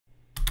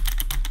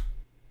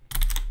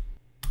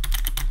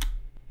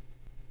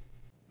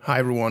Hi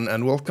everyone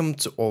and welcome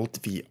to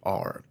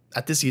AltVR.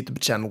 At this YouTube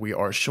channel we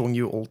are showing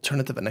you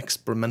alternative and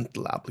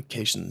experimental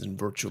applications in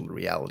virtual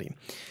reality.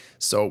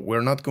 So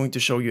we're not going to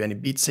show you any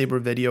Beat Saber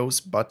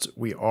videos, but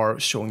we are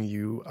showing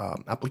you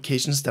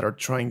applications that are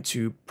trying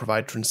to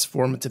provide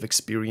transformative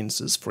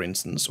experiences, for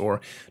instance,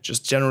 or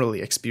just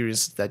generally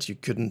experiences that you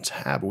couldn't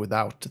have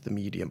without the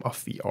medium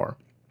of VR.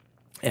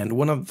 And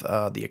one of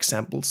the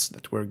examples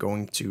that we're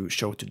going to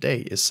show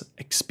today is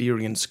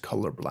experience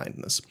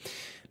colorblindness.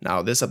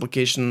 Now, this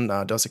application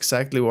does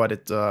exactly what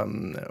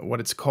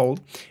it's called.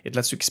 It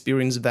lets you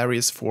experience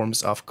various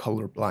forms of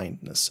color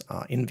blindness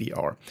in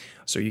VR.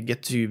 So you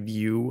get to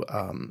view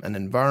an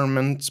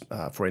environment,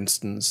 for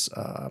instance,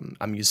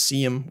 a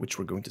museum, which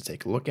we're going to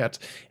take a look at,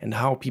 and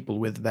how people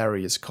with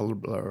various color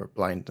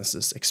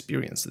blindnesses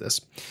experience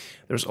this.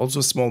 There's also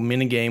a small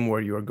mini game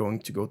where you are going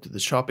to go to the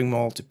shopping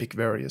mall to pick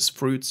various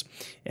fruits,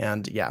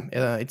 and yeah,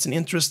 it's an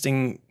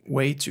interesting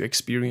way to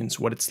experience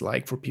what it's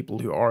like for people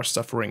who are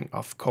suffering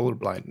of color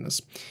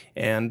blindness.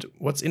 And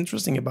what's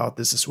interesting about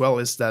this as well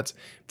is that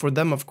for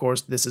them, of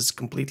course, this is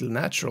completely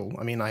natural.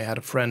 I mean, I had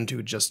a friend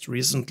who just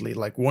recently,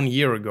 like 1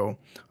 year ago,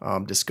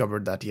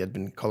 discovered that he had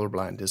been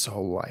colorblind his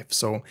whole life.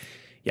 So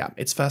yeah,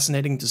 it's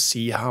fascinating to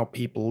see how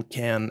people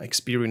can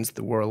experience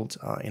the world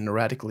in a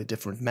radically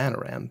different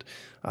manner, and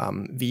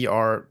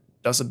VR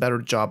does a better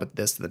job at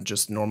this than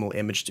just normal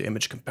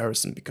image-to-image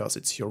comparison because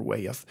it's your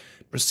way of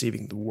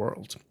perceiving the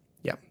world.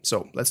 Yeah,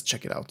 so let's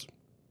check it out.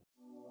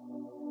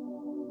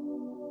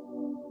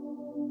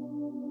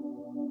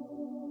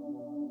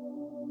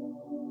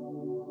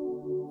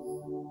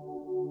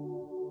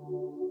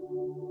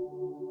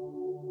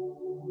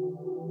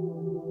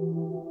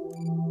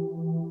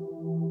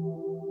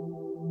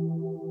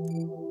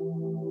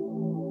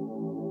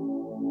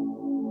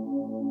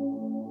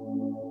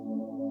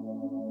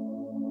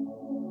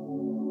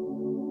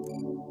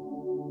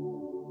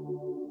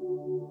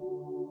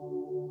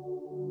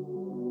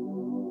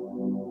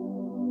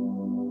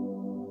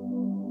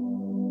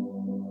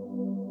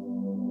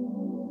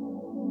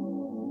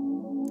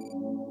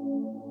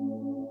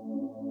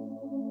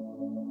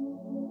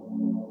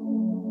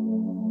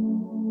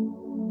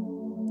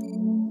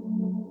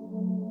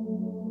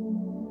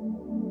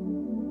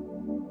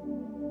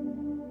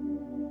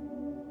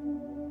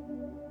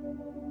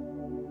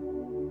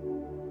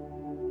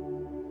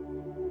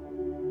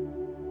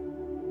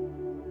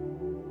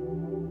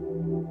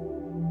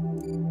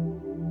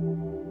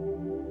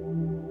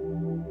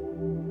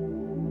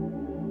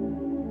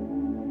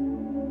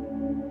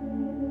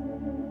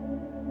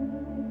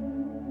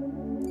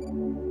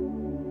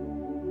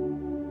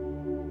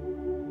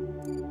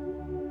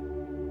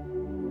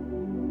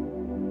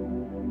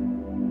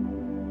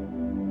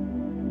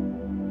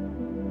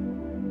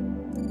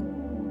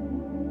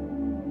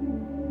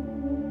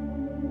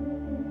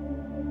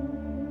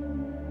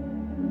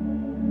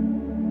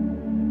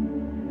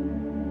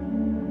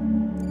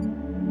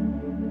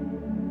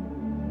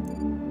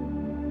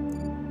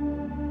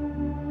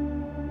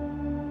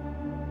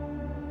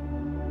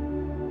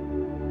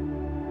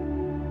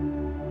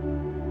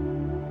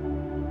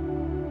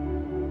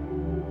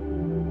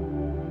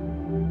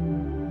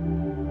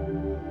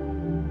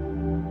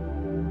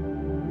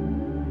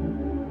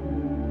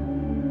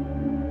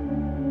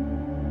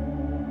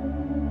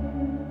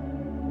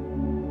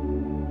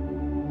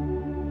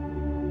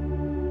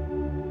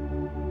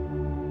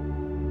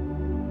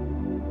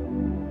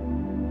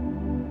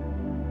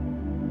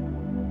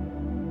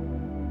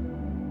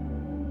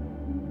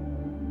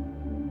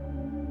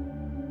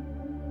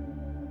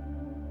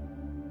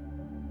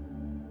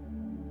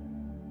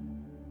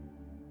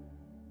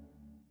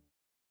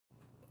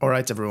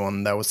 Alright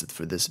everyone, that was it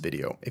for this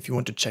video. If you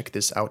want to check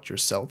this out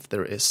yourself,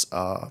 there is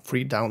a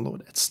free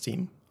download at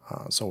Steam.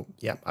 So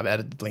yeah, I've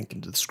added the link in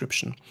the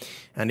description.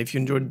 And if you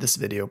enjoyed this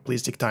video,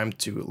 please take time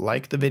to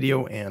like the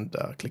video and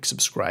click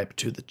subscribe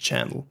to the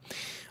channel.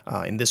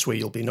 In this way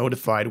you'll be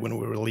notified when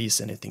we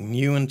release anything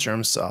new in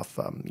terms of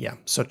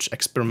such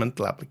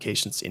experimental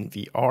applications in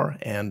VR,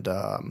 and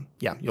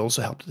yeah, you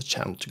also help the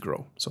channel to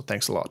grow. So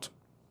thanks a lot.